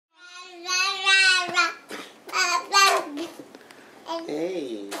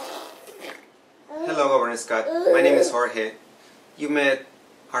Hey. Hello, Governor Scott. My name is Jorge. You met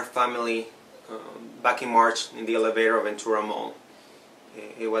our family back in March in the elevator of Ventura Mall.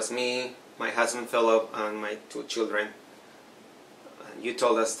 It was me, my husband Philip, and my two children. You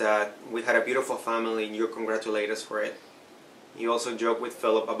told us that we had a beautiful family and you congratulated us for it. You also joked with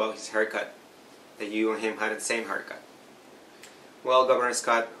Philip about his haircut, that you and him had the same haircut. Well, Governor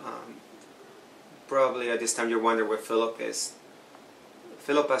Scott, probably at this time you're wondering where Philip is.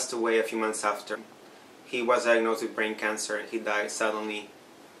 Philip passed away a few months after. He was diagnosed with brain cancer and he died suddenly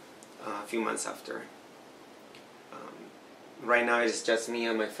a few months after. Right now it's just me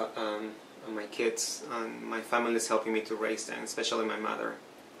and my kids, and my family is helping me to raise them, especially my mother.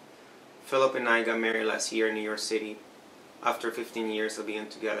 Philip and I got married last year in New York City after 15 years of being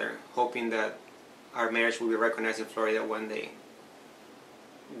together, hoping that our marriage will be recognized in Florida one day.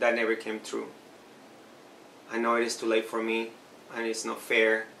 That never came true. I know it is too late for me, and it's not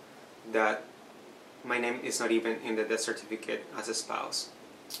fair that my name is not even in the death certificate as a spouse.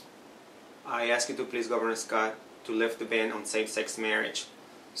 I ask you to please, Governor Scott, to lift the ban on same-sex marriage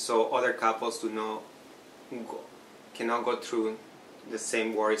so other couples cannot go through the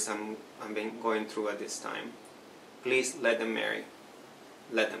same worries I'm going through at this time. Please let them marry.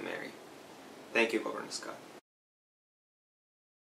 Let them marry. Thank you, Governor Scott.